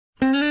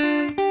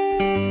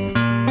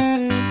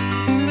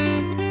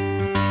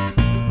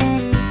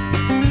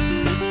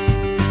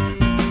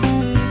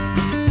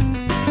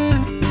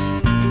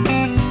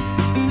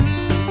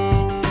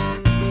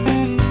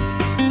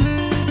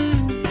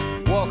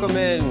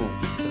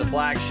in to the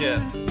Flagship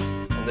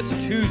on this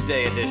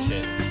Tuesday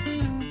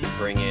edition.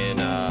 Bring in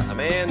a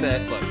man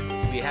that, look,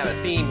 we have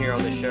a theme here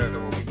on the show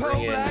where we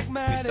bring in,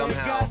 we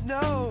somehow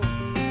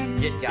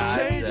get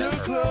guys that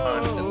are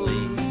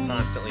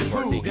constantly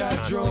working,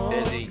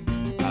 constantly busy.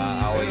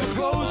 I always use the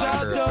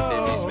moniker the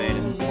busiest man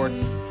in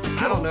sports.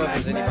 I don't know if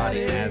there's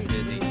anybody as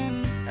busy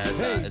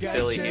as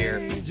Billy here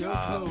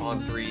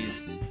on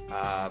threes.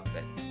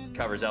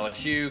 Covers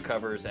LSU,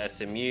 covers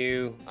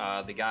SMU.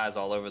 The guy's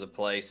all over the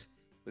place.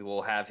 We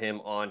will have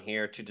him on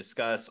here to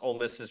discuss Ole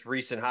Miss's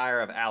recent hire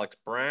of Alex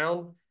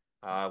Brown,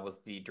 was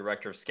the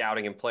director of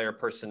scouting and player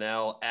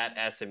personnel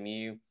at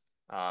SMU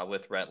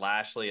with Rhett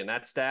Lashley and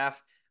that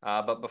staff.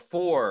 But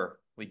before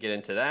we get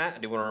into that, I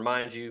do want to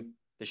remind you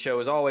the show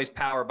is always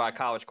powered by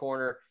College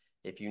Corner.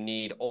 If you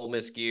need Ole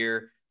Miss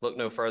gear, look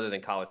no further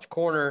than College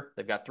Corner.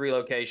 They've got 3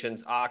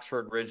 locations: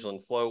 Oxford,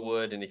 Ridgeland,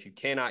 Flowood. And if you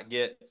cannot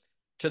get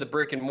to the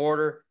brick and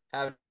mortar,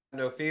 have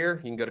no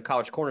fear. You can go to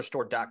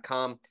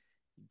collegecornerstore.com,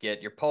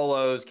 get your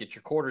polos, get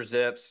your quarter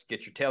zips,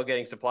 get your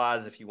tailgating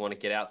supplies if you want to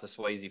get out to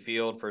Swayze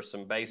Field for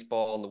some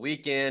baseball on the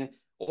weekend,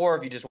 or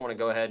if you just want to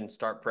go ahead and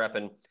start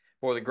prepping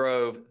for the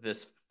Grove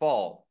this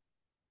fall.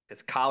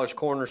 It's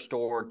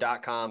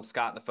collegecornerstore.com.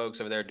 Scott and the folks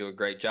over there do a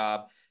great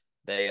job.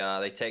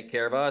 They take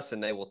care of us,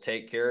 and they will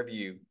take care of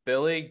you.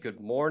 Billy, good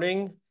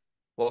morning.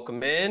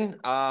 Welcome in.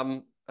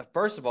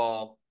 First of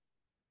all,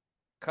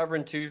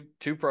 covering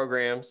two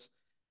programs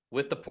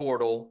with the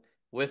portal,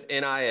 with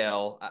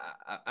NIL.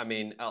 I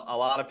mean, a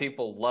lot of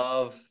people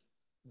love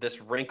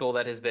this wrinkle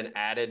that has been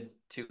added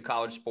to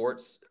college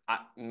sports.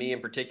 Me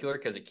in particular,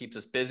 because it keeps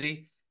us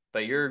busy.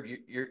 But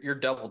you're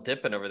double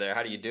dipping over there.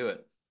 How do you do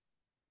it?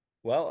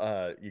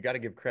 Well, you got to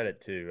give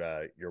credit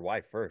to your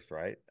wife first,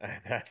 right?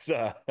 That's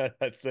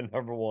that's the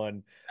number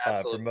one for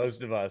Absolutely.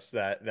 most of us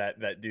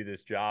that do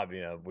this job. You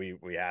know,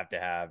 we have to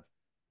have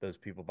those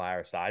people by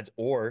our sides,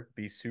 or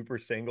be super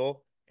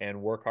single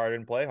and work hard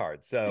and play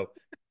hard. So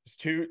it's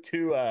two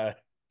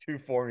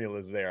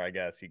formulas there, I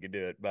guess you could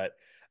do it. But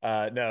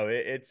no,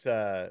 it's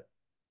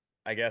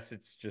I guess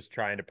it's just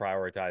trying to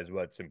prioritize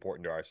what's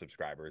important to our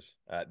subscribers.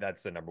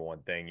 That's the number one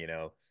thing. You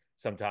know,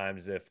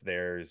 sometimes if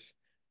there's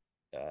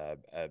a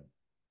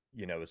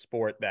a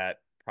sport that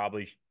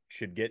probably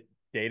should get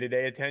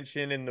day-to-day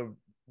attention in the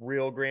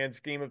real grand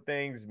scheme of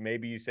things,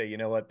 maybe you say, you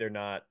know what, they're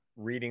not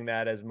reading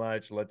that as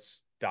much.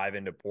 Let's dive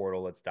into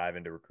portal. Let's dive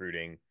into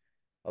recruiting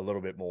a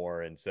little bit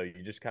more. And so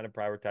you just kind of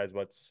prioritize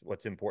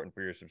what's important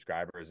for your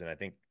subscribers. And I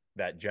think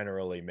that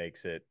generally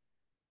makes it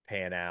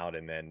pan out.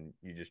 And then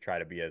you just try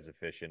to be as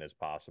efficient as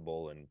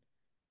possible. And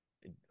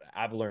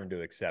I've learned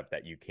to accept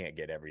that you can't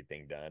get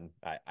everything done.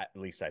 At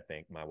least I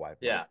think. My wife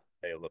might Yeah.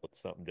 say a little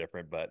something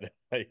different, but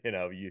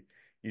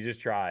you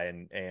just try,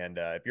 and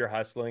if you're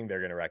hustling, they're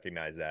going to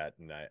recognize that,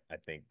 and I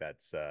think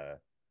that's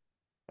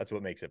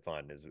what makes it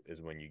fun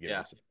is when you give the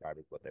Yeah.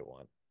 subscribers what they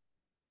want.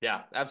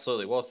 Yeah,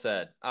 absolutely. Well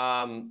said.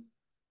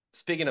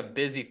 Speaking of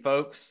busy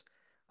folks,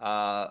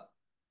 uh,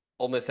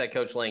 Ole Miss head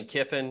coach Lane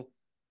Kiffin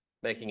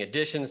making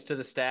additions to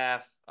the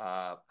staff,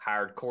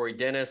 hired Corey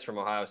Dennis from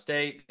Ohio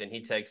State. Then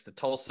he takes the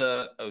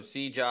Tulsa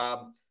OC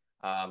job,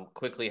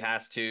 quickly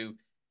has to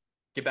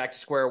get back to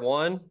square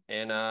one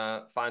and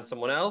find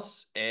someone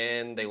else.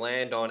 And they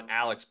land on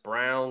Alex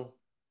Brown,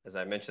 as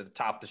I mentioned at the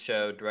top of the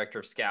show, director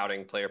of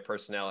scouting, player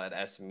personnel at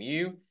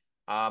SMU.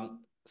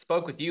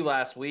 Spoke with you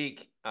last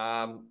week.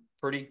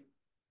 Pretty,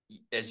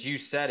 as you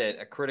said it,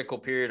 a critical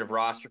period of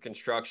roster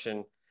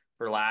construction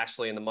for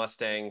Lashley and the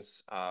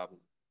Mustangs.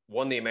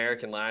 Won the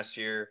American last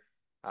year,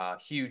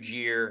 huge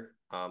year.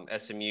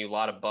 SMU, a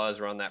lot of buzz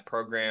around that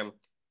program.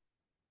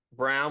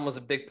 Brown was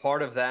a big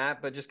part of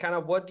that, but just kind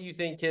of what do you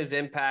think his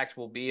impact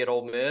will be at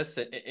Ole Miss,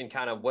 and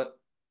kind of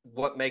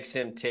what makes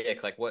him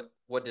tick? Like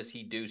what does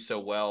he do so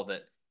well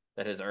that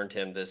has earned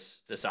him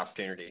this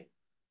opportunity?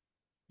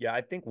 Yeah,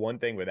 I think one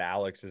thing with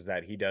Alex is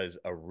that he does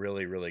a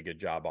really, really good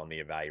job on the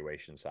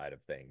evaluation side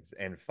of things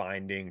and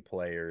finding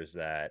players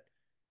that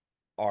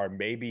are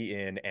maybe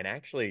in, and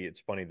actually it's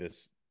funny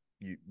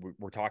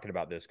we're talking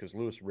about this because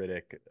Lewis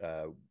Riddick,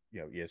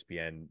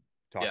 ESPN,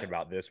 Yeah, talking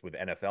about this with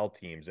NFL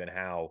teams and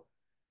how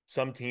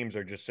some teams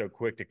are just so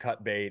quick to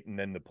cut bait, and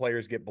then the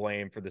players get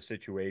blamed for the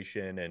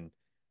situation and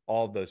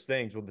all of those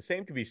things. Well, the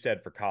same can be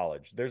said for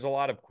college. There's a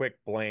lot of quick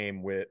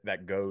blame with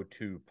that go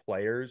to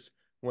players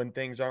when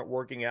things aren't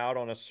working out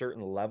on a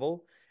certain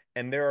level,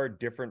 and there are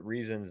different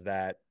reasons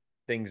that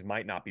things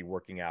might not be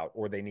working out,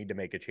 or they need to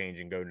make a change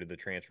and go into the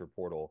transfer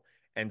portal.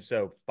 And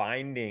so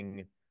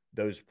finding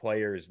those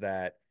players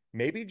that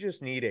maybe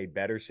just need a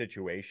better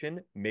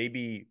situation.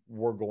 Maybe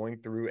we're going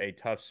through a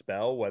tough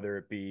spell, whether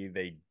it be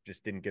they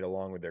just didn't get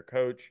along with their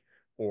coach,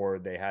 or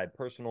they had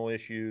personal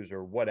issues,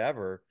 or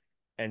whatever,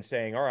 and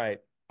saying, all right,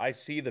 I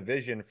see the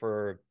vision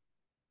for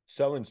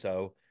so and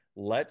so.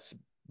 Let's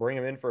bring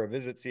them in for a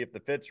visit, see if the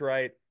fit's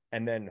right.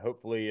 And then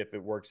hopefully, if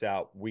it works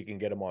out, we can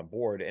get them on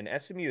board. And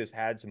SMU has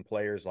had some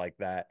players like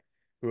that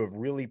who have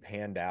really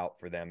panned out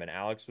for them. And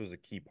Alex was a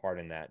key part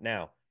in that.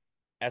 Now,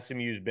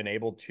 SMU's been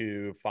able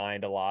to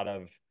find a lot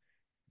of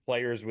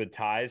players with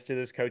ties to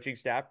this coaching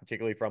staff,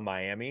 particularly from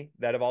Miami,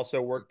 that have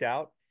also worked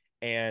out.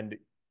 And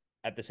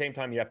at the same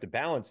time, you have to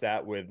balance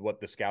that with what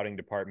the scouting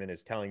department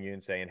is telling you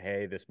and saying,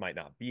 hey, this might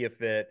not be a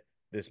fit.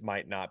 This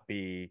might not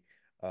be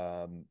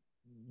um,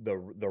 the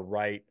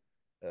right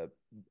uh,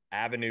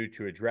 avenue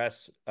to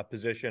address a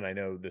position. I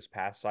know this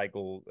past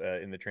cycle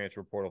in the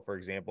transfer portal, for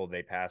example,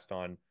 they passed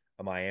on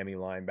a Miami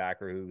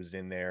linebacker who was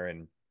in there,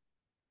 and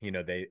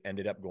they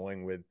ended up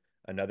going with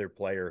another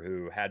player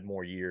who had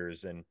more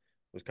years and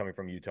was coming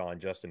from Utah,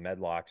 and Justin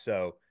Medlock.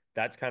 So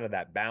that's kind of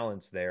that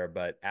balance there.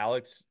 But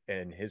Alex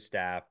and his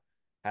staff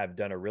have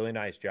done a really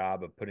nice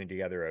job of putting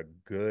together a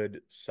good,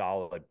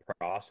 solid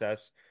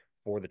process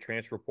for the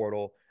transfer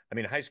portal. I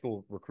mean, high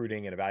school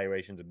recruiting and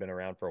evaluations have been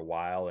around for a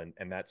while,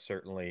 and that's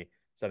certainly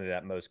something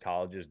that most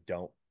colleges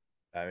don't.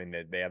 I mean,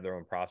 they have their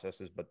own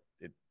processes, but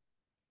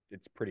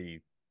it's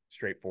pretty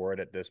straightforward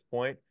at this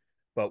point.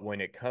 But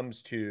when it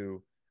comes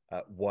to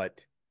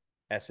what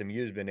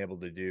SMU has been able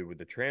to do with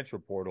the transfer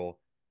portal,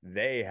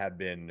 they have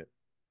been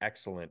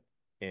excellent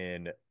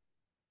in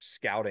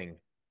scouting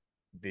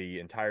the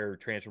entire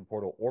transfer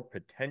portal or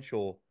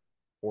potential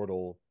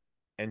portal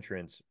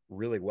entrance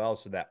really well,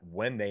 so that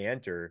when they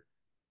enter,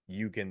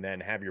 you can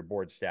then have your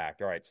board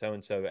stacked. All right, so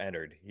and so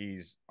entered.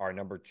 He's our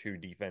number 2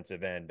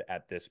 defensive end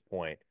at this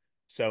point.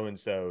 So and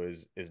so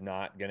is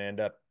not going to end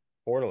up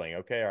portaling.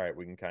 Okay, all right,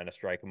 we can kind of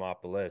strike him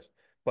off the list.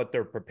 But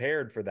they're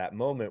prepared for that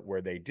moment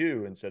where they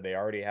do, and so they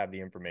already have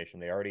the information.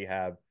 They already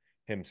have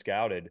him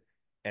scouted,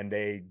 and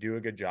they do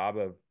a good job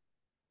of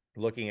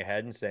looking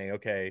ahead and saying,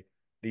 okay,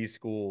 these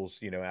schools,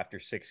 after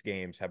 6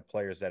 games have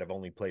players that have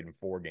only played in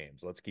 4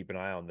 games. Let's keep an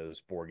eye on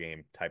those 4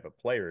 game type of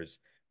players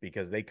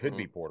because they could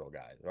be portal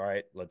guys. All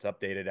right, let's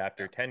update it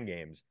after 10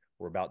 games.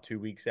 We're about 2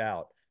 weeks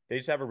out. They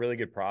just have a really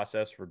good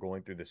process for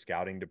going through the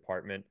scouting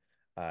department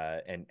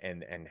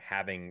and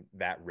having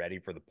that ready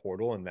for the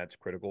portal, and that's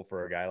critical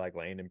for a guy like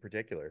Lane in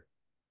particular.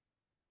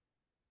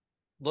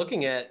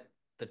 Looking at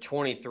the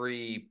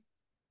 23,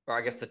 or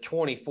I guess the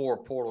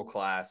 24 portal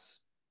class,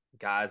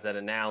 guys that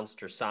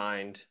announced or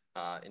signed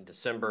in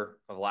December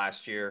of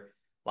last year,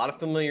 a lot of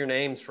familiar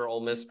names for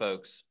Ole Miss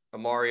folks.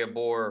 Amari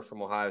Abor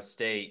from Ohio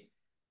State,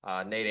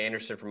 Nate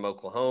Anderson from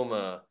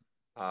Oklahoma,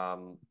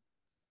 um,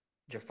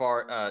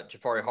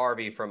 Jafari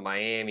Harvey from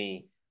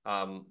Miami.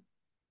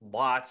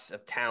 Lots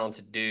of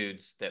talented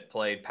dudes that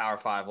played Power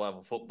 5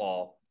 level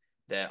football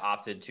that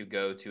opted to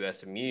go to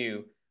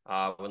SMU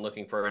when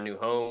looking for a new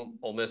home.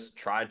 Ole Miss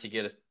tried to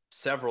get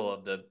several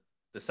of the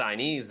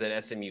signees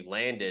that SMU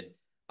landed.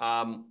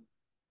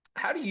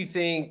 How do you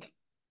think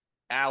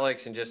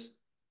Alex and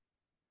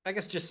I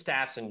guess just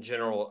staffs in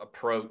general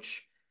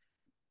approach?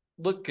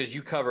 Look, because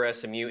you cover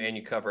SMU and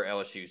you cover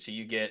LSU, so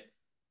you get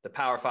the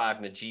Power 5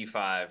 and the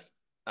G5.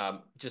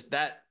 Just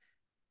that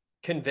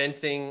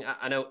convincing.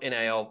 I know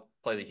NIL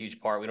plays a huge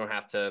part. We don't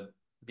have to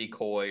be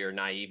coy or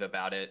naive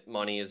about it.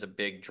 Money is a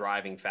big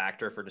driving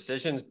factor for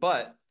decisions,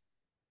 but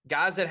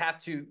guys that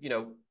have to,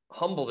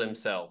 humble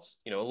themselves,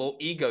 a little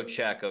ego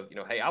check of,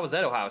 hey, I was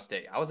at Ohio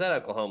State, I was at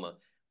Oklahoma.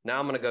 Now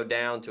I'm going to go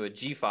down to a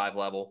G5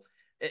 level,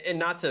 and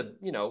not to,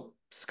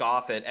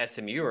 scoff at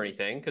SMU or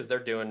anything, because they're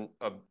doing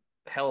a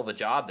hell of a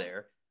job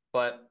there.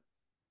 But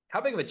how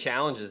big of a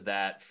challenge is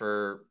that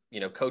for,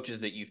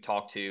 coaches that you've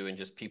talked to and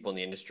just people in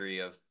the industry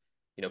of,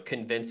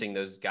 convincing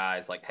those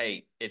guys like,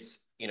 hey, it's,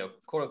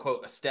 quote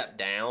unquote, a step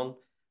down,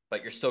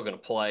 but you're still going to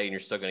play and you're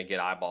still going to get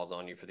eyeballs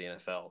on you for the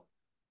NFL?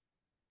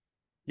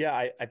 Yeah,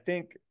 I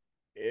think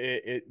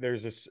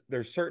there's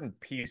certain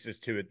pieces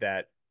to it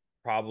that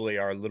probably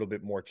are a little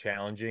bit more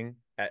challenging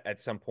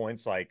at some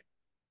points. Like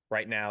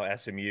right now,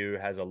 SMU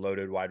has a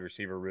loaded wide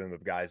receiver room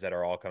of guys that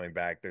are all coming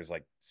back. There's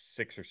like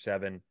 6 or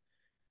 7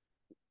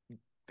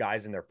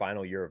 guys in their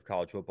final year of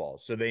college football.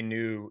 So they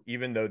knew,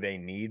 even though they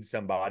need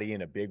somebody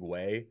in a big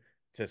way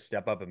to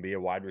step up and be a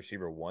wide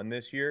receiver 1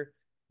 this year,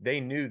 they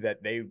knew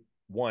that they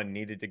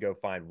needed to go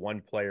find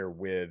one player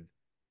with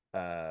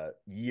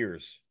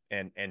years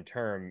and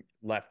term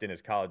left in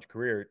his college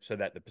career, so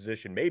that the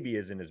position maybe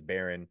isn't as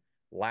barren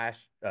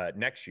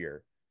next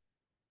year.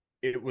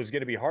 It was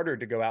going to be harder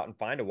to go out and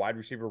find a wide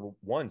receiver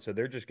 1, so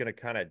they're just going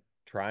to kind of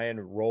try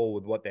and roll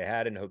with what they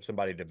had and hope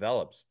somebody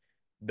develops.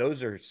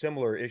 Those are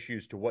similar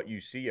issues to what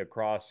you see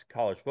across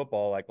college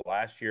football. Like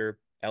last year,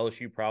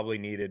 LSU probably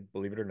needed,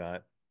 believe it or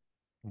not,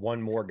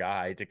 one more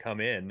guy to come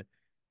in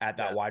at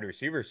that Yeah. wide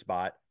receiver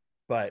spot,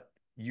 but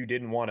you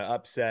didn't want to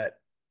upset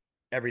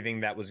everything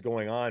that was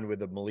going on with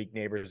the Malik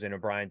Neighbors and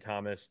O'Brien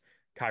Thomas,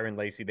 Kyron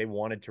Lacey. They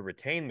wanted to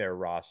retain their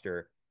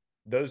roster.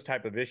 Those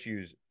type of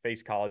issues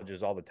face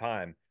colleges all the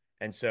time.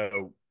 And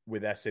so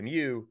with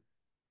SMU,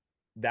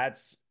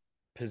 that's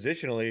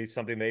positionally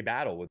something they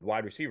battle with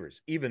wide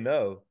receivers, even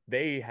though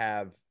they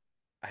have,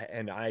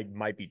 and I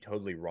might be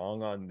totally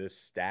wrong on this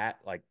stat,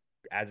 like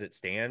as it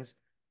stands,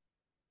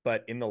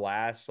 but in the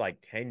last like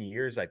 10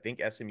 years, I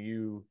think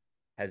SMU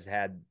has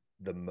had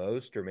the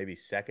most or maybe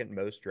second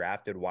most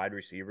drafted wide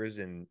receivers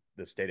in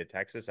the state of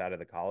Texas out of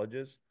the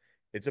colleges.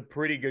 It's a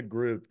pretty good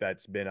group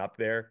that's been up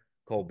there.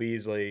 Cole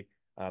Beasley,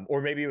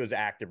 or maybe it was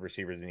active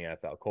receivers in the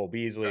NFL. Cole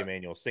Beasley,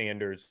 Emmanuel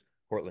Sanders,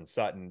 Cortland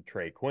Sutton,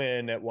 Trey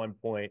Quinn at one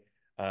point.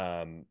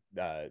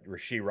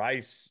 Rashee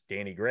Rice,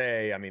 Danny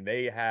Gray. I mean,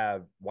 they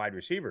have wide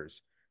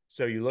receivers.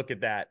 So you look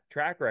at that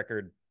track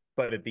record,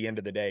 but at the end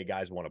of the day,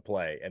 guys want to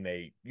play, and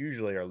they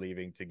usually are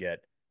leaving to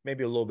get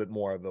maybe a little bit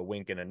more of a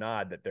wink and a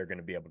nod that they're going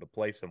to be able to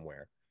play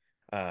somewhere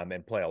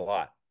and play a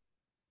lot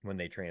when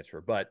they transfer.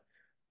 But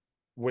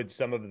with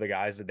some of the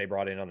guys that they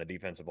brought in on the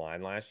defensive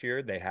line last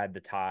year, they had the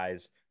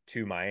ties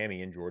to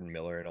Miami and Jordan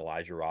Miller and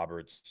Elijah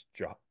Roberts.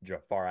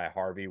 Jafari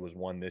Harvey was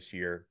one this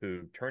year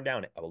who turned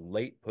down a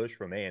late push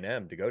from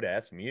A&M to go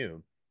to SMU.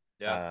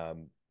 Yeah.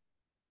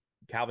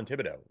 Calvin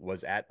Thibodeau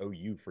was at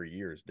OU for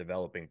years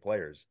developing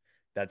players.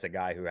 That's a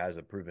guy who has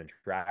a proven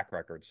track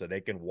record. So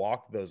they can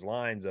walk those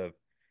lines of,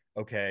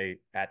 okay,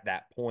 at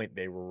that point,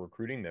 they were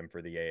recruiting them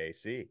for the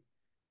AAC.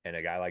 And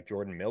a guy like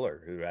Jordan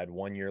Miller, who had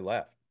 1 year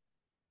left.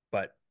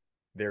 But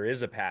there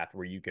is a path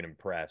where you can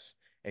impress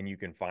and you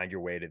can find your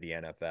way to the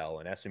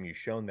NFL. And SMU's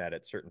shown that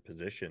at certain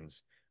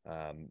positions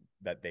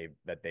that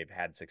they've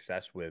had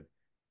success with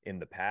in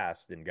the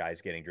past, and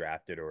guys getting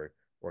drafted or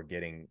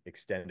getting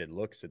extended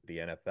looks at the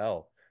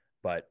NFL.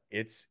 But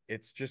it's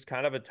just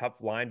kind of a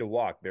tough line to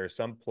walk. There are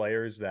some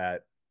players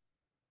that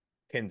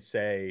can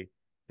say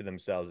to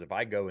themselves, if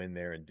I go in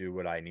there and do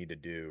what I need to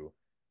do,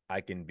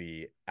 I can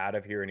be out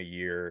of here in a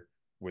year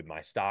with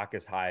my stock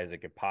as high as it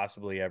could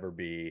possibly ever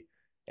be.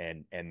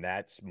 And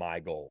that's my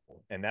goal.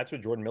 And that's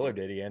what Jordan Miller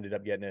did. He ended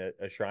up getting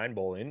a Shrine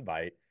Bowl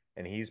invite,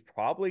 and he's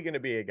probably going to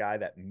be a guy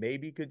that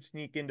maybe could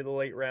sneak into the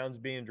late rounds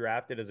being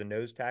drafted as a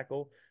nose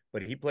tackle.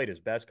 But he played his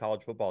best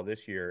college football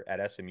this year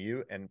at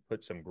SMU and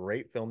put some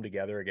great film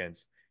together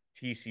against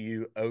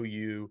TCU,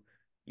 OU,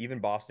 even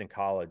Boston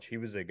College. He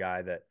was a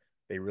guy that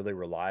they really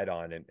relied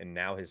on, and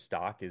now his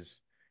stock is,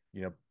 I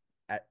mean,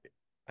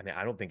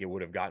 I don't think it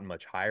would have gotten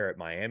much higher at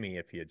Miami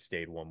if he had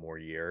stayed one more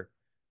year.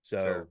 So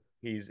Sure.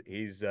 he's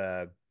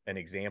an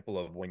example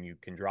of when you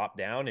can drop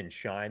down and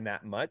shine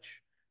that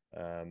much,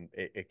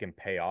 it can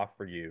pay off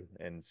for you.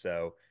 And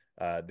so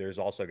there's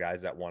also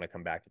guys that want to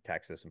come back to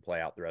Texas and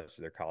play out the rest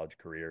of their college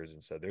careers.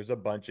 And so there's a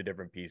bunch of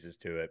different pieces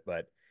to it.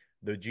 But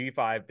the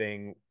G5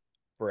 thing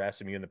for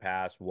SMU in the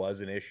past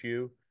was an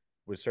issue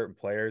with certain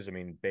players. I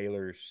mean,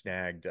 Baylor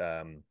snagged,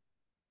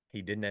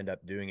 he didn't end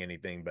up doing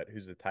anything, but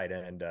who's the tight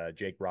end?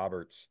 Jake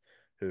Roberts,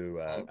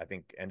 who I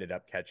think ended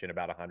up catching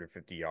about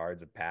 150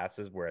 yards of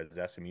passes, whereas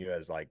SMU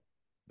has like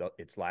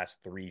its last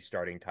 3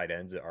 starting tight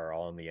ends are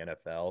all in the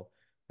NFL.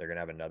 They're going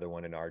to have another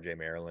one in RJ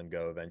Maryland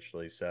go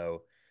eventually.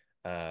 So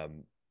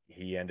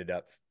he ended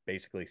up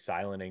basically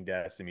silencing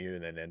to SMU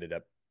and then ended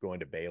up going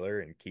to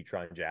Baylor, and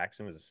Keytron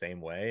Jackson was the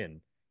same way,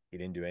 and he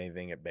didn't do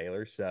anything at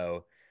Baylor.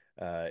 So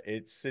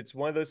it's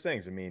one of those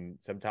things. I mean,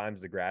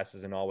 sometimes the grass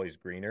isn't always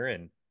greener.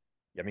 And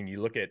I mean,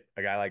 you look at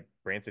a guy like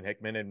Branson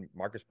Hickman and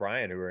Marcus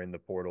Bryant, who are in the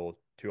portal,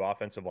 2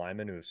 offensive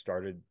linemen who have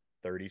started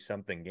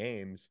 30-something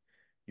games.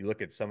 You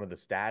look at some of the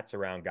stats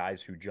around guys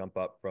who jump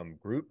up from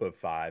group of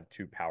 5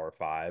 to Power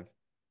 5,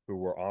 who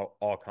were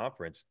all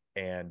conference,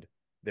 and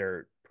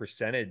their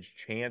percentage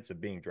chance of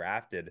being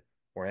drafted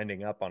or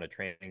ending up on a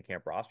training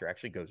camp roster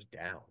actually goes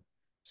down.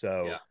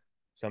 So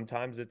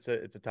sometimes it's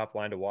a tough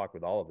line to walk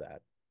with all of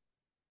that.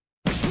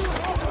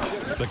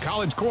 The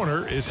College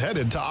Corner is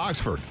headed to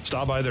Oxford.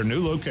 Stop by their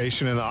new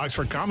location in the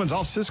Oxford Commons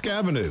off Sisk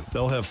Avenue.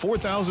 They'll have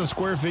 4,000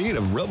 square feet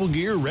of Rebel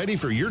gear ready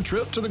for your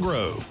trip to the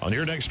Grove. On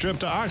your next trip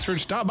to Oxford,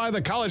 stop by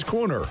the College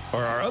Corner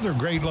or our other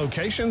great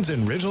locations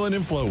in Ridgeland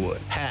and Flowood.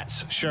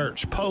 Hats,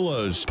 shirts,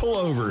 polos,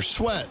 pullovers,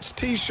 sweats,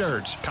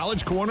 t-shirts.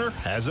 College Corner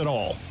has it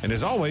all. And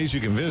as always,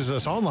 you can visit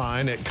us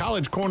online at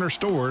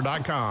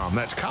collegecornerstore.com.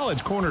 That's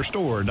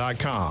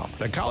collegecornerstore.com.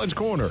 The College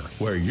Corner,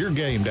 where your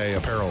game day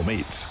apparel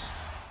meets.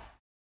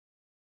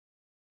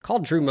 Call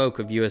Drew Moak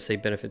of USA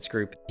Benefits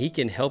Group. He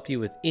can help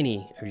you with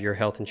any of your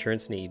health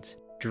insurance needs.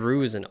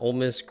 Drew is an Ole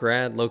Miss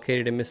grad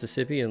located in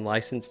Mississippi and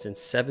licensed in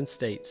 7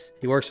 states.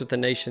 He works with the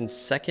nation's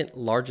 2nd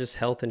largest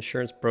health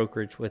insurance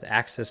brokerage with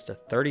access to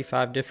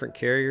 35 different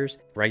carriers,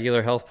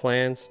 regular health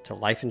plans, to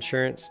life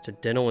insurance, to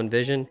dental and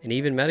vision, and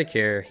even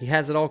Medicare. He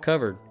has it all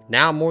covered.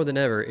 Now more than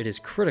ever, it is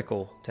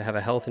critical to have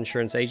a health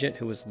insurance agent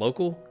who is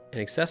local and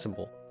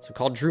accessible. So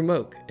call Drew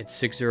Moak at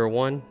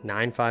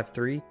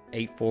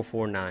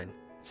 601-953-8449.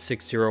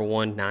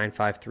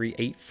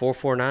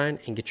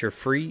 601-953-8449 and get your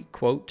free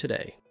quote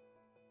today.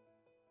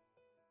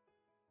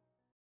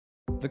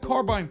 The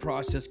car buying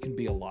process can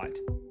be a lot.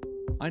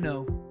 I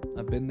know,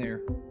 I've been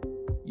there.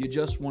 You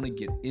just want to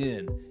get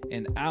in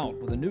and out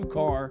with a new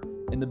car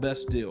and the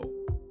best deal.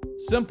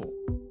 Simple.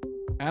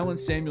 Allen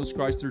Samuels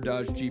Chrysler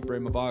Dodge Jeep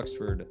Ram of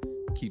Oxford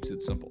keeps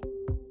it simple.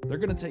 They're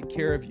going to take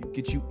care of you,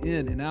 get you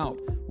in and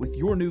out with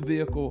your new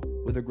vehicle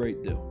with a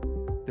great deal.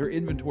 Their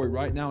inventory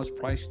right now is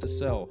priced to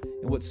sell,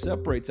 and what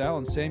separates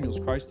Allen Samuels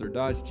Chrysler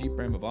Dodge Jeep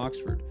Ram of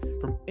Oxford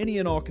from any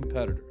and all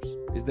competitors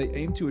is they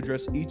aim to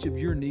address each of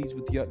your needs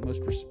with the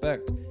utmost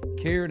respect,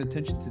 care, and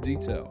attention to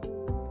detail.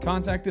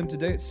 Contact them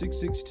today at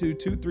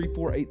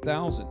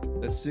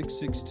 662-234-8000. That's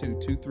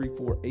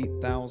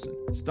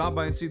 662-234-8000. Stop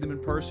by and see them in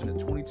person at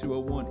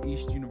 2201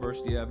 East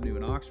University Avenue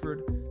in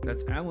Oxford.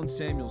 That's Allen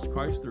Samuels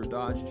Chrysler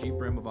Dodge Jeep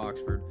Ram of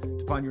Oxford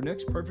to find your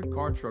next perfect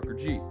car, truck, or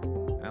Jeep.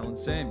 Alan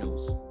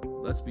Samuels.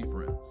 Let's be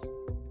friends.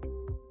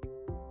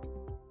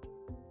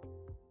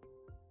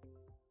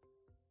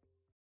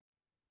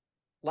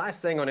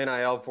 Last thing on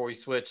NIL before we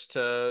switch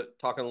to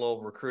talking a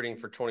little recruiting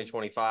for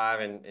 2025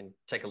 and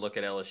take a look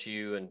at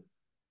LSU and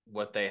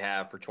what they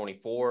have for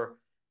 24.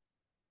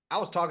 I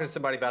was talking to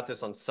somebody about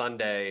this on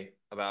Sunday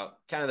about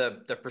kind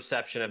of the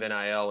perception of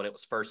NIL when it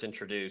was first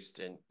introduced.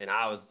 And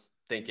I was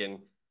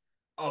thinking,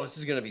 oh, this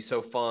is going to be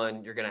so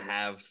fun. You're going to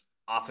have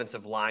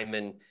offensive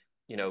linemen,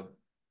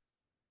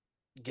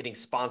 getting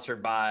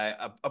sponsored by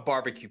a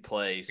barbecue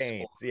place.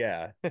 Games,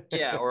 yeah.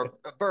 Yeah, or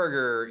a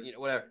burger,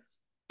 whatever.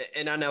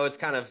 And I know it's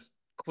kind of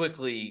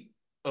quickly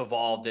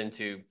evolved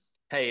into,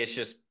 hey, it's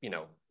just,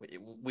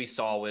 we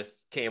saw with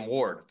Cam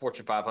Ward,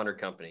 Fortune 500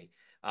 company.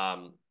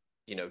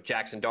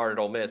 Jackson Dart at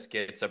Ole Miss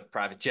gets a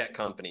private jet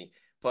company.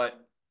 But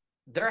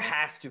there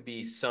has to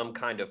be some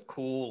kind of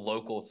cool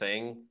local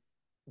thing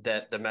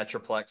that the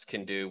Metroplex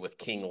can do with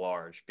King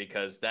Large,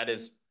 because that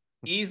is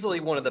easily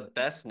one of the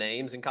best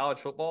names in college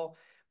football.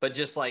 But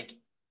just like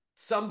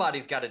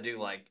somebody's got to do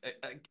like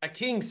a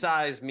king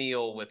size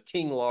meal with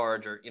King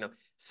Large, or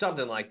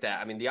something like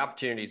that. I mean, the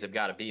opportunities have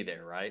got to be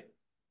there, right?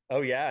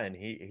 Oh yeah, and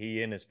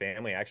he and his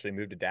family actually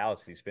moved to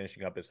Dallas. He's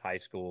finishing up his high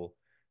school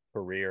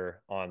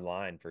career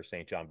online for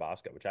St. John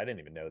Bosco, which I didn't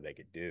even know they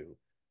could do.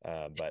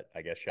 But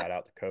I guess shout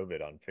out to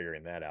COVID on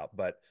figuring that out.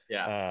 But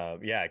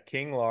yeah,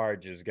 King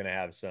Large is going to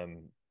have some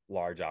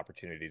large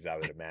opportunities, I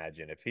would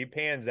imagine. If he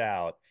pans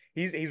out,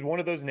 he's one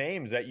of those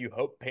names that you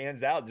hope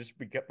pans out just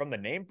because from the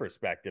name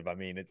perspective. I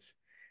mean, it's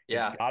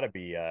got to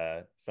be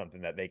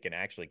something that they can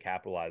actually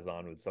capitalize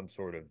on with some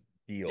sort of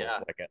deal,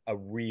 like a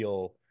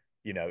real,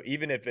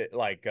 even if it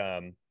like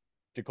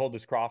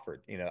Jacoldus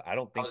Crawford, I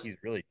don't think he's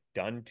really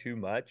done too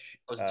much.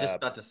 I was just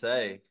about to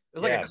say it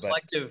was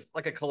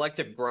like a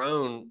collective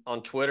groan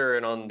on Twitter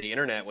and on the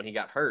internet when he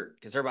got hurt,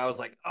 because everybody was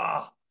like,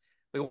 "Oh,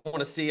 we want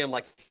to see him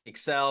like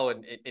excel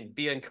and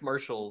be in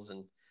commercials."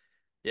 And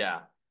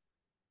yeah,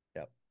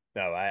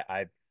 no,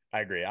 I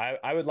agree.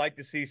 I would like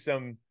to see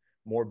some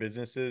more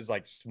businesses,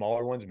 like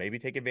smaller ones, maybe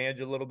take advantage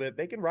a little bit.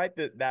 They can write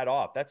that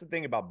off. That's the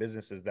thing about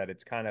businesses, that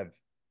it's kind of,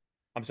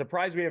 I'm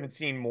surprised we haven't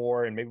seen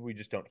more, and maybe we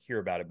just don't hear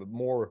about it, but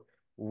more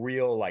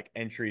real like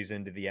entries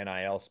into the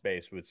NIL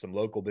space with some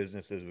local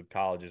businesses, with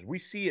colleges. We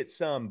see it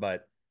some,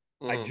 but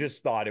I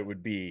just thought it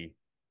would be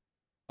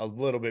a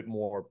little bit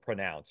more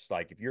pronounced.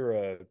 Like if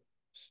you're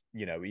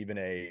even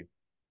a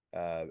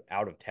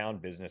out of town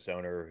business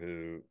owner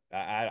who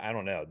I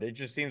don't know, it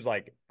just seems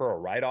like for a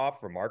write off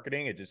for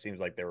marketing, it just seems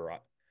like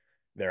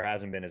there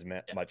hasn't been as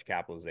much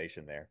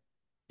capitalization there.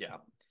 Yeah.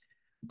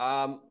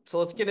 So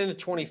let's get into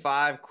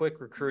 25. Quick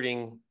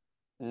recruiting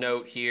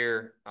note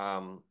here.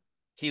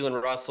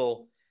 Keelan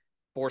Russell,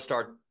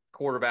 4-star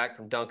quarterback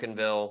from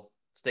Duncanville,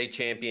 state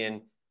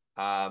champion,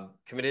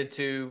 committed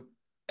to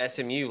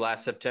SMU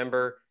last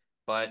September,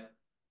 but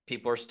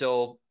people are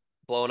still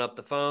blowing up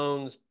the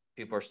phones.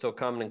 People are still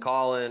coming and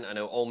calling. I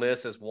know Ole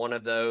Miss is one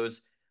of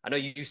those. I know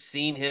you've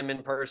seen him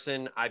in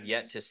person. I've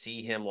yet to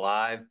see him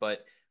live,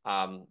 but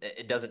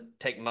it doesn't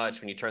take much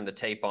when you turn the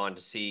tape on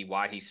to see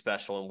why he's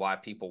special and why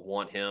people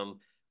want him.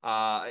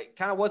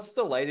 Kind of what's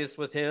the latest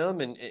with him,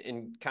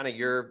 and kind of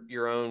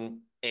your own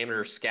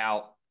amateur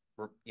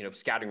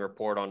scouting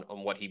report on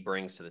what he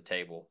brings to the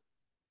table.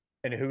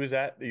 And who was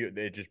that?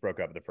 It just broke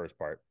up the first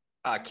part.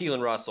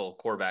 Keelan Russell,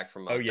 quarterback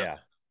from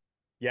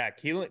Yeah,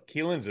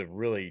 Keelan's a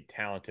really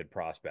talented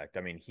prospect.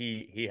 I mean,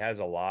 he has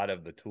a lot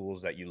of the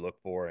tools that you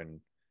look for in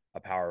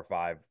a Power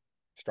 5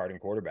 starting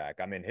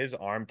quarterback. I mean, his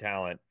arm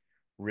talent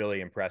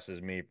really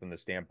impresses me from the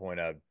standpoint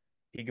of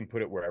he can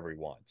put it wherever he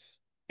wants.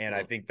 And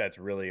I think that's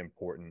really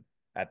important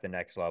at the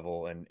next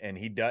level. And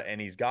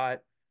he's got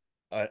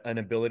an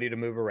ability to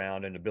move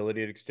around, an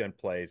ability to extend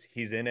plays.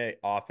 He's in an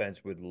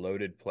offense with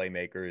loaded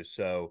playmakers,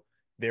 so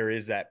there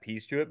is that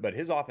piece to it. But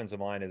his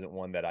offensive line isn't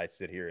one that I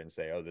sit here and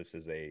say, oh, this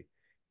is a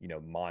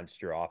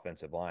monster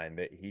offensive line.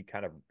 That he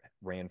kind of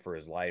ran for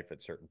his life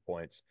at certain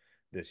points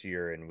this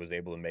year and was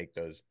able to make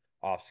those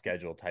off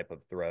schedule type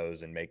of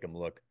throws and make them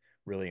look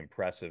really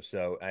impressive.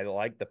 So I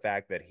like the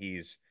fact that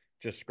he's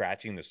just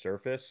scratching the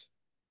surface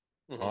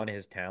on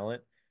his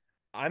talent.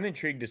 I'm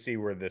intrigued to see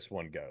where this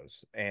one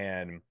goes.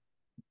 And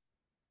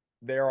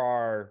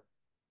there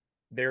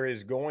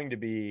is going to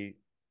be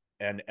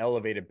an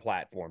elevated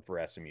platform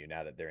for SMU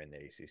now that they're in the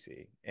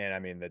ACC. And I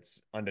mean,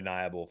 that's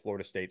undeniable.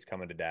 Florida State's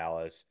coming to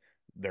Dallas.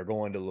 They're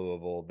going to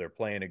Louisville. They're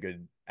playing a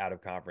good out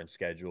of conference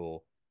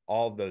schedule,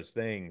 all of those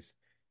things.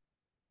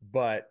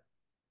 But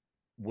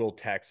will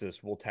Texas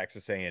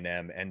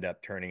A&M end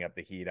up turning up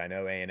the heat? I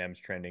know A&M's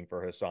trending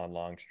for Hassan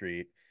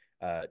Longstreet.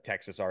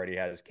 Texas already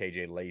has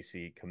KJ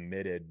Lacey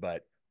committed,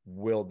 but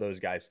will those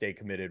guys stay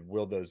committed?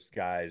 Will those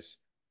guys,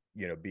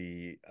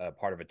 be a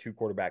part of a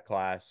 2-quarterback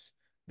class?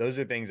 Those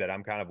are things that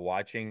I'm kind of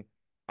watching.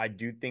 I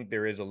do think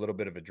there is a little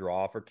bit of a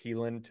draw for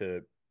Keelan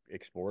to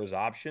explore his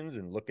options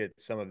and look at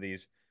some of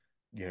these,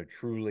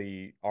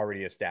 truly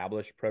already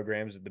established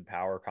programs at the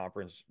power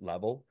conference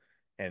level.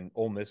 and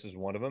Ole Miss is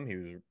one of them.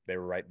 They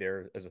were right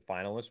there as a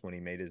finalist when he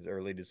made his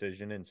early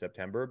decision in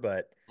September.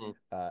 But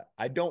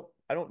I don't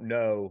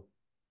know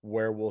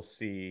where we'll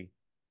see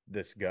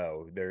this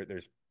go.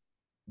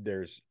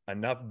 There's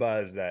enough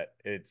buzz that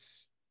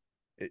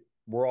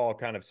we're all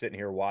kind of sitting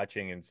here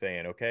watching and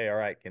saying, okay, all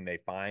right, can they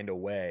find a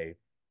way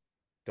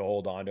to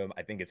hold on to him?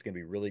 I think it's going to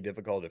be really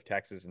difficult if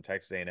Texas and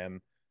Texas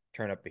A&M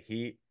turn up the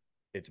heat.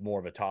 It's more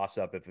of a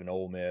toss-up if an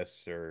Ole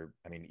Miss or,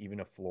 I mean, even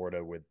a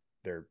Florida with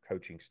their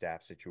coaching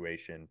staff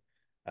situation,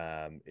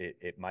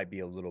 it might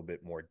be a little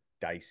bit more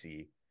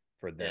dicey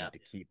for them to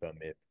keep him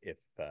if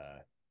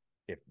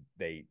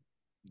they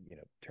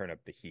turn up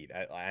the heat.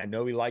 I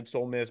know he likes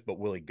Ole Miss, but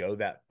will he go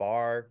that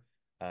far?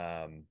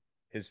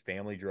 His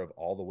family drove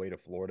all the way to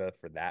Florida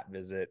for that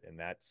visit, and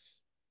that's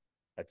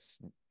I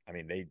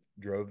mean, they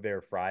drove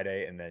there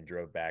Friday and then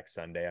drove back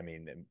Sunday. I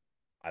mean,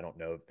 I don't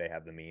know if they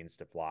have the means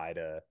to fly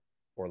to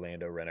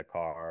Orlando, rent a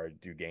car,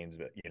 do games,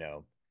 but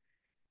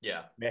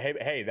Yeah.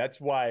 Hey,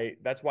 that's why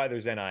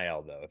there's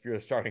NIL though. If you're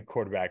a starting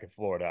quarterback in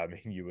Florida, I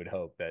mean, you would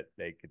hope that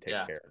they could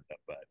take care of them.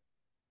 But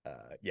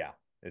yeah,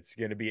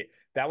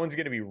 that one's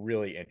gonna be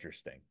really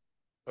interesting.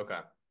 Okay.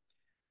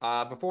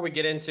 Before we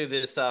get into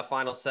this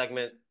final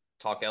segment,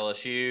 talk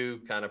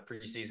LSU, kind of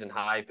preseason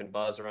hype and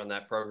buzz around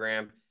that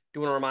program. Do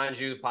want to remind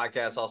you, the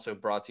podcast also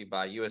brought to you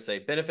by USA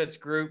Benefits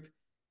Group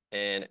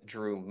and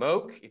Drew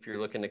Moak. If you're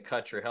looking to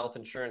cut your health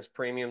insurance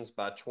premiums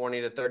by 20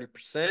 to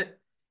 30%,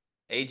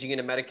 aging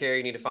into Medicare,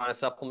 you need to find a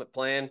supplement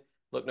plan.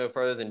 Look no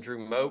further than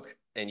Drew Moak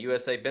and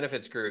USA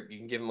Benefits Group. You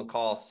can give them a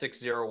call,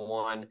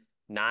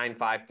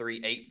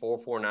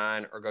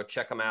 601-953-8449, or go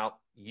check them out,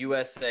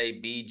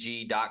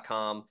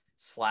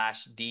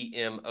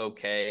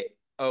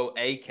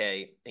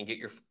 usabg.com/DMOAK, and get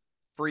your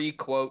free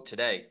quote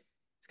today.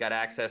 He's got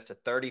access to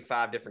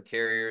 35 different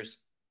carriers.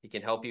 He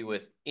can help you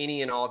with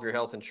any and all of your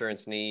health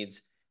insurance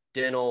needs: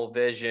 dental,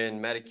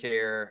 vision,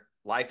 Medicare,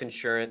 life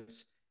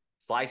insurance.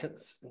 He's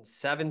licensed in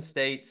 7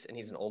 states, and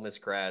he's an Ole Miss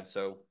grad.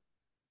 So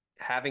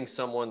having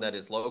someone that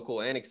is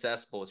local and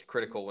accessible is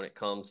critical when it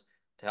comes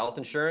to health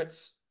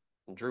insurance.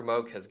 And Drew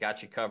Moak has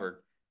got you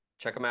covered.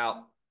 Check them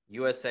out.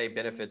 USA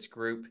Benefits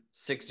Group,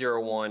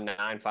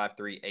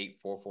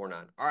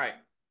 601-953-8449. All right.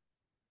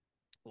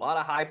 A lot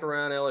of hype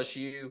around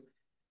LSU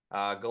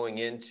going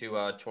into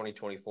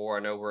 2024. I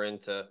know we're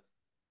into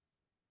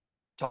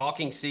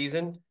talking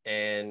season.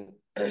 And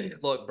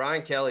look,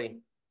 Brian Kelly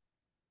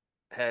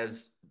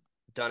has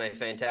done a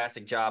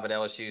fantastic job at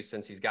LSU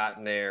since he's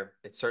gotten there.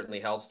 It certainly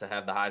helps to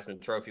have the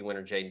Heisman Trophy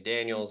winner, Jaden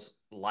Daniels,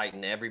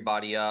 lighten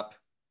everybody up,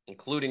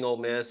 including Ole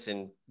Miss,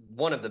 in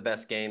one of the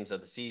best games of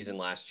the season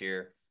last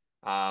year.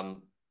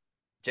 Jaden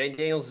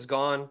Daniels is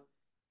gone.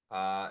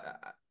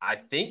 I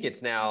think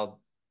it's now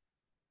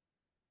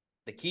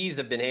the keys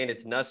have been handed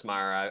to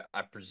Nussmeier,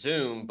 I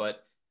presume,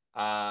 but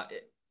I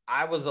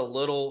was a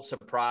little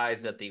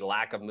surprised at the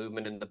lack of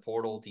movement in the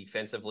portal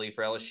defensively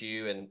for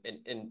LSU.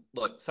 And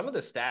look, some of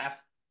the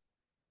staff,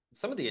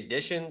 some of the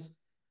additions,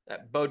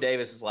 Bo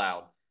Davis is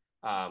loud.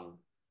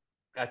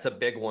 That's a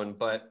big one.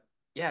 But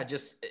yeah,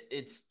 just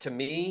it's, to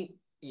me,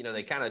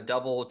 they kind of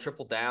double,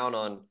 triple down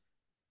on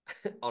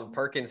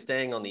Perkins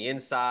staying on the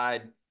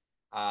inside,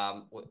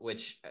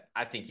 which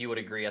I think you would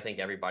agree. I think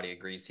everybody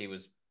agrees he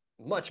was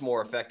much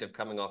more effective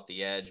coming off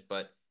the edge.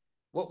 But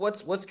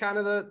what's kind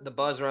of the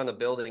buzz around the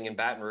building in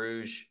Baton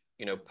Rouge,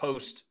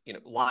 post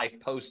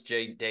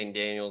Jaden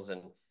Daniels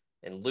and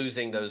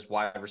losing those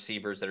wide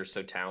receivers that are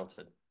so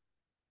talented?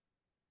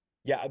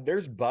 Yeah,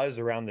 there's buzz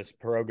around this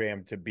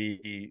program to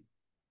be,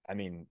 I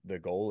mean, the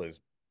goal is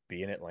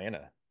be in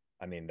Atlanta.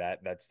 I mean,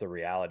 that's the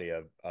reality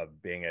of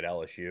being at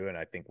LSU, and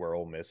I think where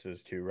Ole Miss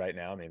is too right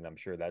now. I mean, I'm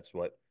sure that's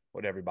what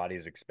everybody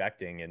is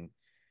expecting. And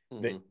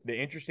the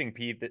interesting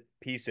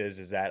piece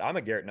is that I'm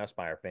a Garrett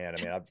Nussmeier fan.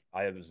 I mean,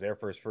 I was there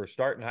for his first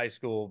start in high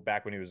school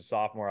back when he was a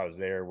sophomore. I was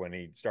there when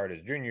he started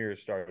his junior year,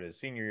 started his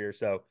senior year.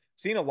 So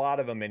seen a lot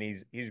of him, and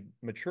he's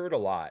matured a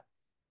lot.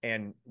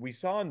 And we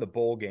saw in the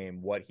bowl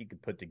game what he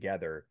could put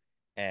together.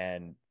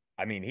 And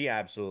I mean, he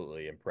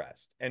absolutely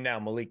impressed. And now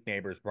Malik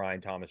Neighbors,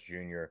 Brian Thomas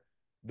Jr.,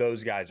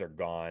 those guys are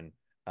gone.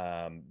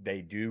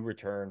 They do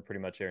return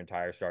pretty much their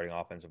entire starting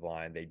offensive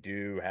line. They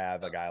do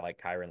have a guy like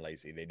Kyron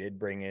Lacey. They did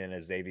bring in a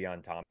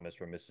Xavion Thomas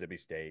from Mississippi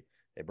State.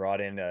 They brought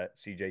in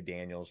CJ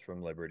Daniels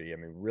from Liberty. I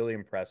mean, really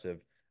impressive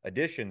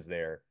additions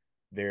there.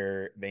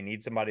 They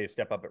need somebody to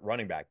step up at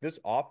running back. This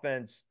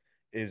offense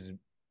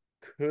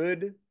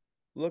could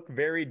look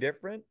very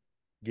different.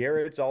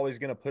 Garrett's always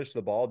going to push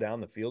the ball down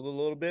the field a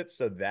little bit,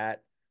 so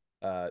that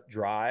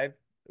drive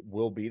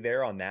will be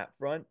there on that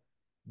front.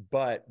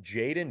 But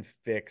Jaden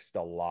fixed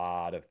a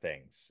lot of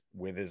things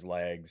with his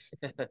legs.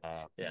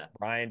 Yeah.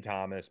 Brian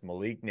Thomas,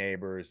 Malik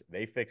Neighbors,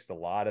 they fixed a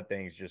lot of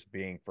things just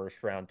being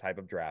first-round type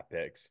of draft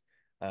picks.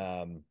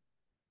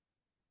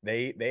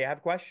 They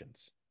have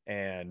questions,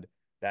 and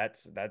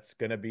that's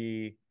going to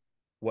be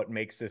what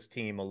makes this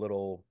team a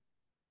little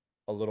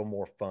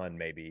more fun,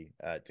 maybe,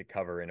 to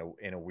cover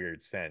in a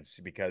weird sense,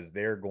 because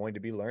they're going to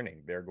be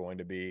learning. They're going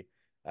to be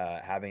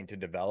having to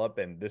develop,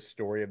 and this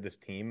story of this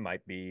team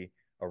might be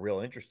a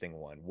real interesting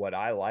one. What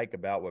I like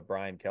about what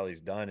Brian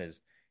Kelly's done is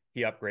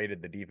he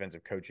upgraded the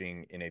defensive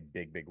coaching in a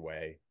big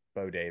way.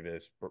 Bo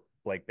Davis,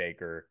 Blake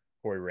Baker,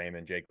 Corey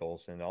Raymond, Jake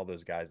Olson, all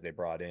those guys they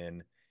brought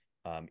in,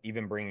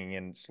 even bringing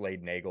in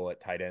Slade Nagel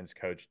at tight ends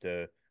coach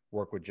to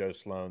work with Joe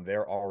Sloan.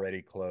 They're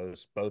already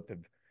close. Both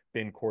have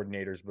been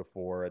coordinators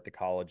before at the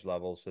college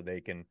level, so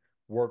they can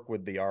work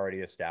with the already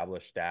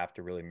established staff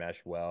to really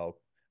mesh well.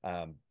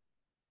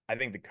 I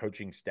think the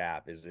coaching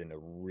staff is in a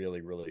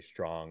really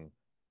strong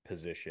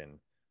position.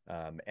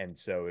 And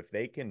so if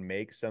they can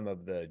make some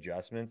of the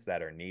adjustments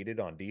that are needed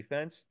on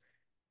defense,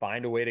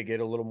 find a way to get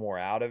a little more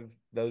out of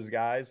those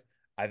guys,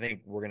 I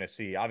think we're going to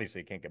see,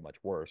 obviously it can't get much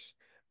worse,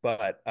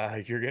 but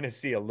you're going to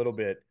see a little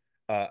bit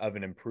of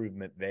an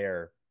improvement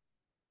there.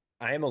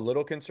 I am a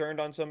little concerned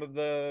on some of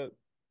the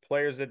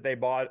players that they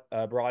brought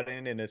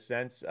in a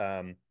sense.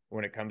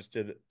 When it comes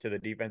to the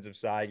defensive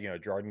side,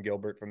 Jordan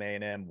Gilbert from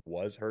A&M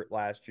was hurt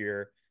last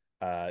year.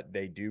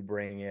 They do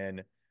bring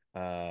in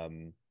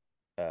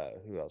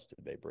who else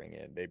did they bring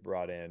in? They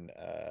brought in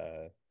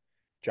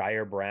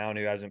Jair Brown,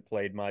 who hasn't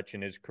played much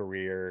in his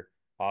career.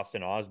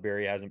 Austin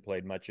Osbury hasn't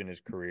played much in his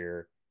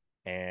career,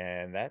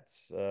 and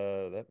that's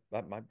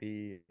that might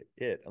be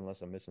it,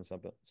 unless I'm missing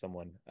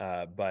someone.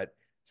 But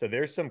so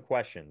there's some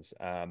questions,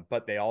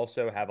 but they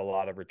also have a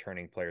lot of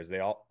returning players.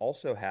 They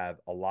also have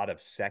a lot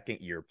of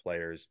second-year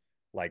players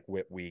like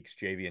Whit Weeks,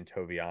 Javian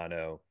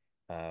Toviano.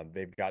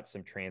 They've got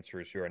some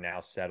transfers who are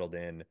now settled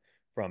in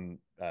from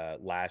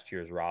last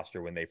year's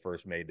roster when they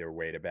first made their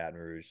way to Baton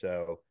Rouge.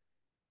 So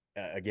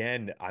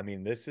again, I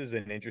mean, this is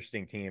an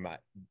interesting team.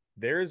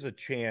 There's a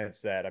chance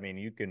that, I mean,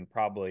 you can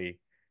probably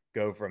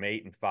go from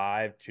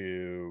 8-5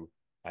 to,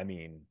 I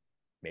mean,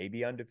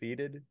 maybe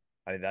undefeated.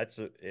 I mean,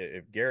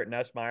 if Garrett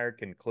Nussmeier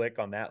can click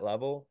on that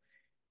level,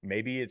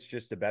 maybe it's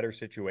just a better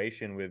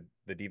situation with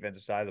the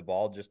defensive side of the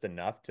ball, just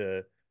enough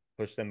to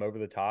push them over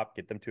the top,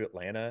 get them to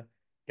Atlanta.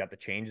 Got the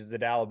changes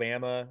at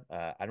Alabama.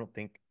 I don't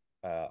think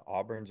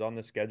Auburn's on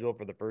the schedule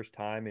for the first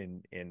time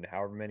in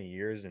however many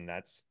years, and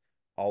that's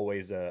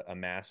always a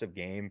massive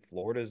game.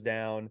 Florida's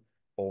down.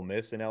 Ole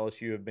Miss and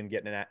LSU have been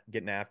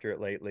getting after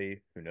it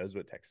lately. Who knows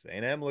what Texas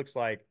A&M looks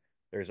like?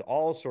 There's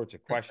all sorts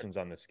of questions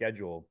on the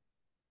schedule,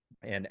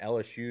 and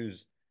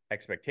LSU's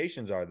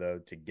expectations are, though,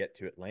 to get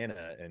to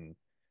Atlanta, and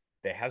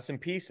they have some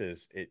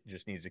pieces. It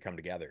just needs to come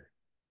together.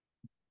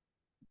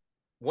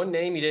 One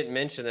name you didn't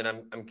mention that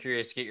I'm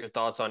curious to get your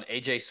thoughts on,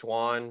 AJ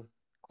Swan,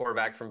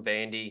 quarterback from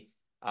Vandy.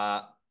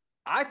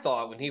 I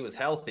thought when he was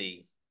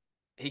healthy,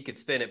 he could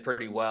spin it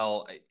pretty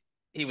well.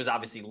 He was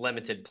obviously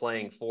limited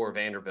playing for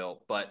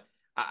Vanderbilt, but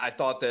I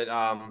thought that,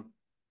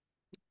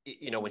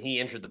 when he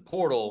entered the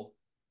portal,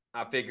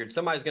 I figured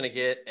somebody's going to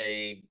get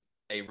a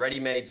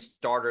ready-made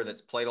starter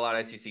that's played a lot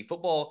of SEC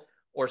football,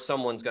 or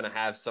someone's going to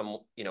have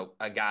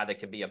a guy that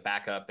can be a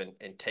backup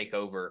and take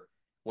over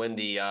when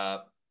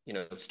the,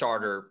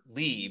 starter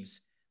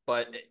leaves.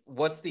 But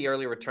what's the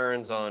early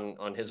returns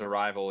on his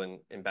arrival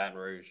in Baton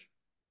Rouge?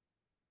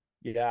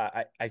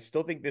 Yeah, I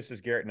still think this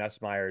is Garrett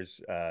Nussmeier's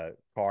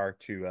car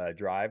to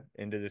drive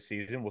into the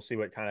season. We'll see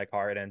what kind of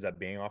car it ends up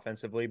being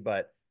offensively.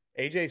 But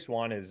AJ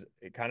Swan is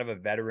kind of a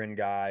veteran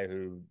guy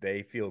who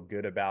they feel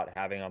good about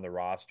having on the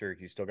roster.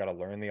 He's still got to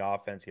learn the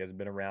offense. He hasn't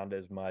been around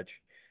as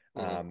much,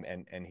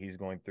 and he's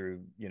going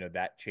through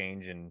that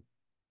change. And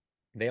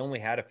they only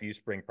had a few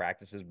spring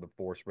practices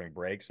before spring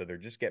break, so they're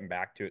just getting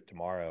back to it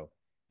tomorrow.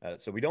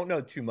 So we don't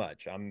know too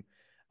much.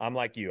 I'm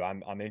like you.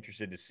 I'm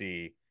interested to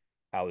see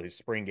how his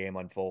spring game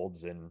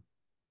unfolds and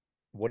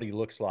what he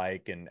looks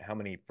like and how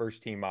many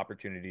first team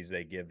opportunities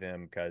they give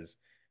him. Cause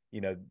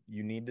you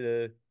need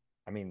to,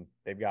 I mean,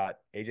 they've got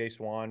AJ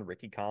Swan,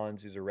 Ricky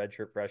Collins, who's a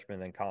redshirt freshman,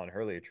 and then Colin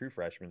Hurley, a true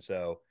freshman.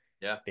 So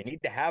yeah, they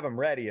need to have him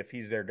ready if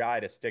he's their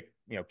guy to stick,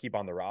 keep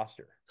on the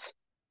roster.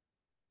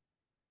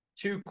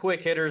 Two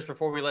quick hitters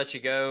before we let you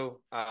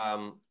go.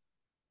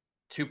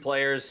 Two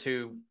players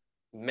who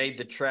made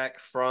the trek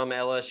from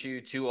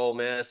LSU to Ole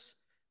Miss.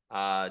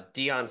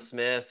 Deion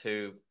Smith,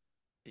 who,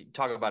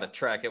 talk about a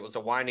trek. It was a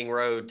winding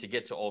road to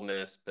get to Ole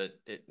Miss, but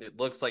it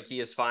looks like he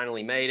has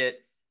finally made it.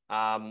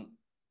 I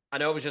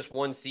know it was just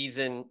one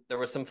season. There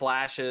were some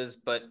flashes,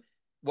 but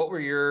what were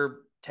your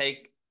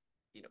take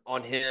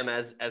on him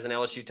as an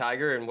LSU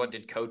Tiger, and what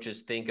did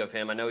coaches think of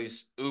him? I know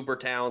he's uber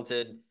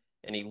talented,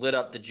 and he lit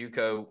up the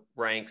JUCO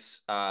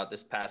ranks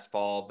this past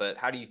fall, but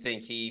how do you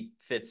think he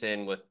fits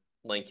in with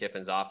Lane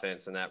Kiffin's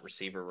offense in that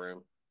receiver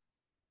room?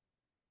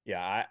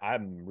 Yeah,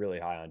 I'm really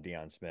high on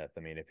Deion Smith.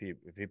 I mean, if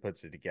he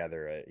puts it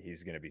together,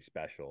 he's going to be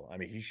special. I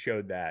mean, he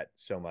showed that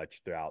so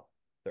much throughout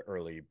the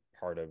early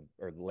part of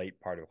or late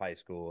part of high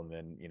school, and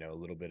then a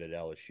little bit at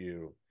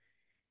LSU.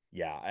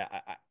 Yeah,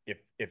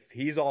 if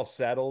he's all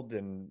settled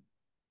and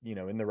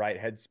in the right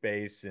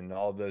headspace and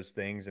all of those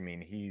things, I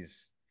mean,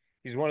 he's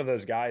one of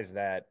those guys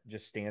that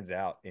just stands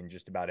out in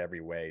just about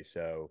every way.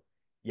 So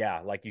yeah,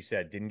 like you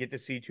said, didn't get to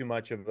see too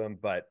much of him,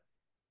 but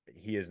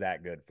he is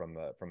that good from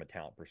a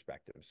talent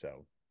perspective.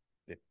 So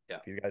if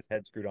you guys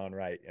head screwed on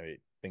right, I mean,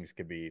 things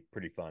could be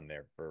pretty fun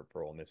there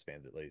for Ole Miss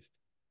fans at least.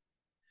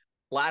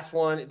 last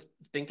one. It's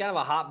been kind of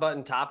a hot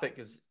button topic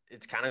because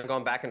it's kind of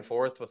gone back and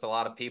forth with a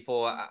lot of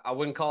people. I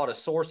wouldn't call it a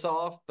source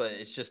off, but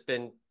it's just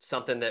been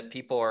something that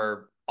people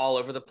are all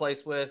over the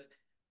place with.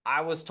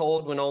 I was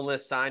told when Ole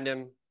Miss signed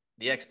him,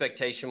 the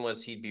expectation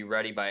was he'd be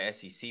ready by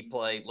SEC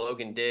play.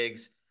 Logan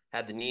Diggs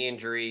had the knee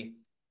injury,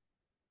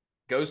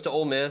 goes to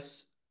Ole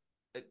Miss.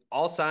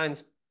 All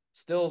signs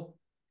still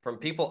from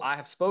people I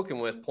have spoken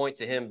with point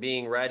to him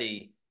being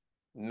ready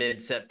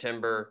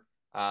mid-September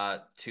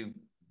to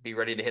be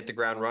ready to hit the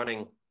ground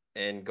running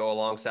and go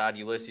alongside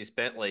Ulysses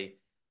Bentley.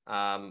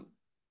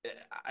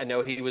 I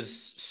know he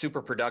was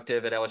super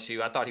productive at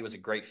LSU. I thought he was a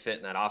great fit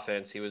in that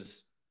offense. He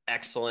was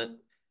excellent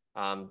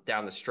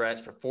down the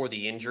stretch before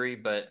the injury.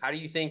 But how do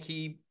you think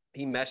he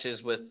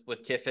meshes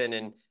with Kiffin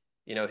and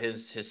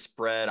his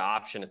spread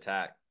option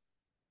attack?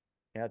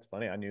 Yeah, it's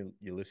funny. I knew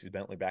Ulysses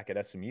Bentley back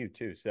at SMU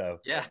too, so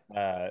Yeah,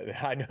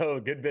 I know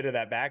a good bit of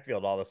that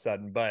backfield all of a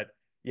sudden. But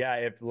yeah,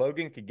 if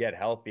Logan could get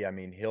healthy, I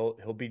mean,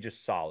 he'll be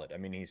just solid. I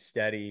mean, he's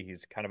steady.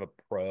 He's kind of a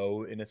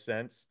pro in a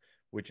sense,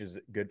 which is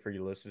good for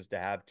Ulysses to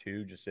have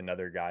too. Just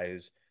another guy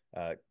who's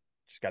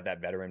just got that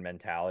veteran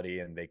mentality,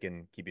 and they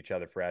can keep each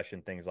other fresh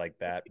and things like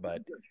that.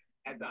 But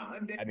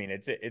I mean,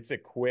 it's a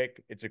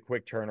quick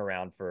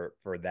turnaround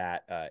for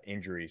that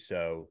injury.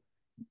 So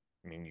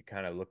I mean, you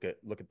kind of look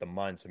at the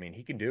months. I mean,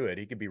 he can do it.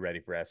 He could be ready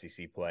for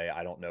SEC play.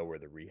 I don't know where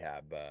the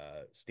rehab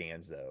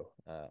stands though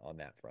on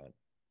that front.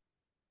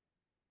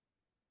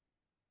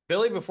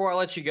 Billy, before I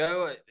let you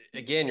go,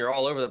 again, you're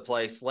all over the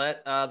place.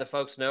 Let the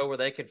folks know where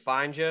they could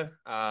find you.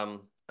 I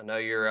know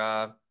you're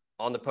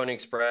on the Pony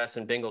Express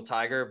and Bengal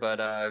Tiger,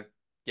 but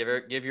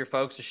give your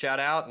folks a shout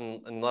out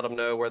and let them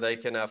know where they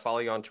can follow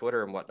you on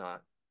Twitter and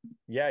whatnot.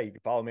 Yeah, you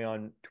can follow me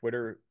on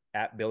Twitter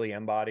at Billy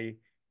Embody,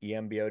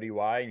 Embody,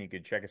 and you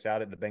can check us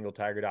out at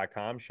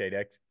thebengaltiger.com.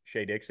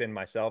 Shay Dixon,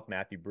 myself,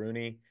 Matthew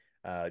Bruni,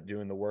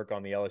 doing the work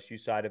on the LSU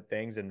side of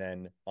things, and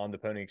then on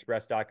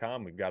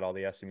theponyexpress.com, we've got all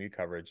the SMU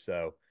coverage.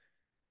 So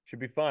should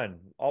be fun.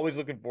 Always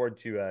looking forward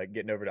to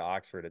getting over to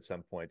Oxford at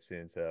some point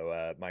soon.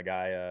 So my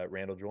guy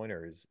Randall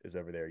Joyner is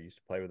over there. Used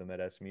to play with him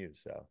at SMU,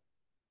 so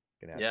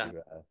gonna have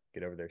to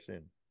get over there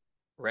soon.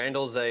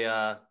 Randall's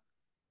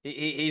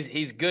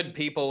he's good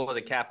people with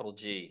a capital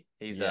G.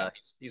 He's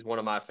one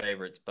of my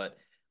favorites. But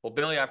well,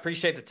 Billy, I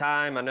appreciate the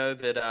time. I know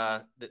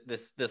that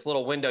this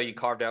little window you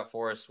carved out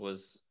for us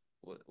was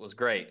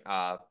great.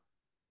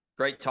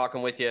 Great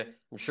talking with you.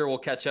 I'm sure we'll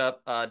catch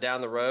up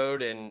down the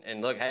road.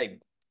 And look, hey,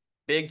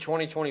 big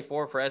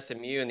 2024 for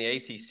SMU and the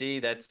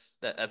ACC. That's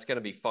going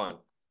to be fun.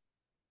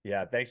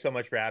 Yeah, thanks so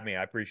much for having me.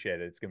 I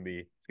appreciate it. It's gonna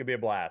be a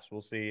blast. We'll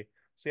see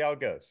how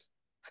it goes.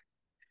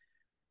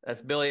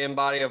 That's Billy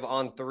Embody of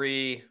On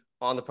Three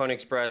on the Pony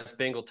Express,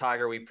 Bengal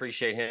Tiger. We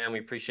appreciate him. We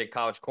appreciate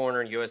College Corner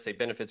and USA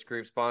Benefits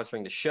Group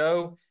sponsoring the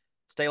show.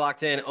 Stay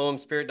locked in,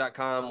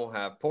 omspirit.com. We'll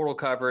have portal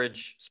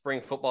coverage. Spring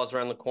football's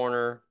around the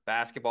corner.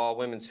 Basketball,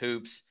 women's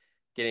hoops,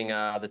 getting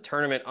the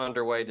tournament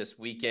underway this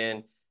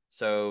weekend.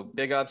 So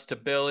big ups to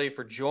Billy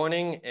for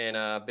joining,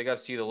 and big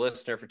ups to you, the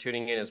listener, for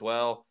tuning in as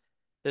well.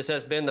 This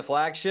has been the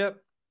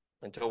Flagship.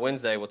 Until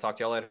Wednesday, we'll talk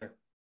to y'all later.